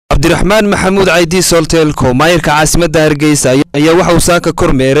cabdiraxmaan maxamuud caydi solteelko maayirka caasimada hargaysa ayaa waxa uu saaka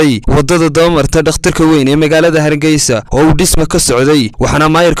kormeeray wadada daba marta dhakhtarka weyn ee magaalada hargaysa oo uu dhisma ka socday waxaana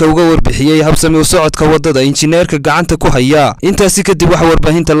maayirka uga warbixiyay habsami u socodka wadada injineerka gacanta ku haya intaasi kadib waxa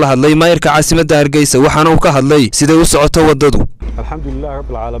warbaahinta la hadlay maayirka caasimada hargaysa waxaana uu ka hadlay sida uu socoto wadadu. alxamdulillaah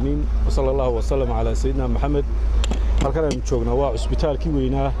rabbil caalamiin sallallahu wasallam ala sayyidina maxamed. halkan aan joognaa waa cusbitaalkii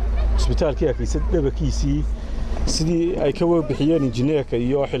weynaa cusbitaalkii hargaysa dhabakiisii sidii ay ka warbixiyeen injineerka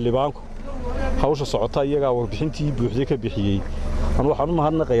iyo xildhibaanku hawsha socota iyaga warbixintii buuxday ka bixiyay waxaan u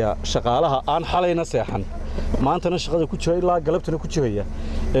mahadnaqayaa shaqaalaha aan xalayna seexan maantana shaqada ku jira ilaa galabtana ku jiraya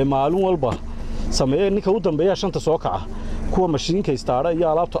ee maalin walba sameeyay ninka u dambeeya shanta soo kaca kuwa mashiinka istaara iyo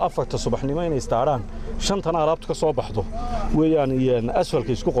alaabta 4 subaxnimo inay istaaraan shantana alaabta ka soo baxdo weeyaan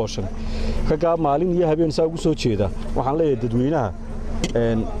asfalka isku qooshan kaga maalin iyo habeen saa ugu soo jeeda waxaan leeyahay dadweynaha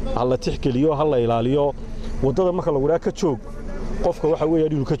hal tixgeliyo hal ilaaliyo wadada marka lagu ka joog qofka waxa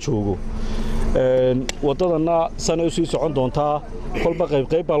weeyaan inuu ka joogo wadadana sana u sii socon doontaa kolba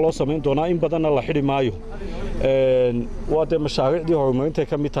qayb baa loo sameyn doonaa in badanna la xidhi maayo wada mashaariicdii horumarinta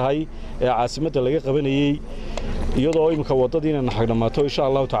ka mid tahay ee caasimada laga qabanayay iyadoo imka wadadiina naxdhamaato insha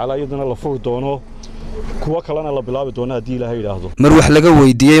Allah taala iyadana la furi doono kuwa kalena la bilaabi doona hadii Ilaahay yiraahdo. mar wax laga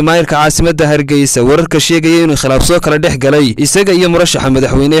weydiiyay maayirka caasimada hargaysa wararka sheegaya inuu khilaaf soo kala dhex galay isaga iyo murashaxa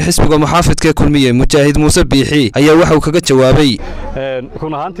madaxweynaha xisbiga muxaafidka kulmiye mujaahid Muuse Biixi ayaa waxa uu kaga jawaabay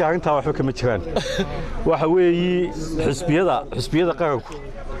kun ahaantii arinta wax kama jiraan waxa weeyi xisbiyada qaranku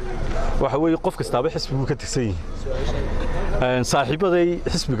waxa weeyi qof kasta xisbigu ka tirsan yahay saaxiibaday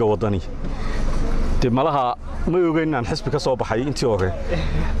xisbiga wadani malaha ma ogeynaan xisbi ka soo baxay intii hore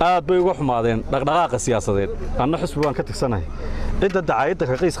aad bay uga xumaadeen dhaqdhaqaaqa siyaasadeed anna xisbi waan ka tirsanahay cidda dacaayadda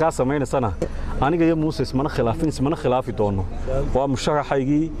raqiiskaa sameynayana aniga iyo Muuse ismana khilaafi doono waa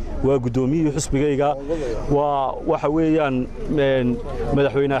musharaxaygii waa gudoomiyihii xisbigayga waa waxa weeyaan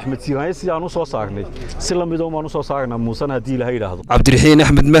madaxweyne Axmed Siiraay si aan u soo saarnay si la mid ah oo aan u soo saarnaa Muuse hadii Ilaahay yiraahdo. Cabdiraxiin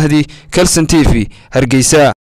Axmed Mahdi Kalsan TV Hargaysa.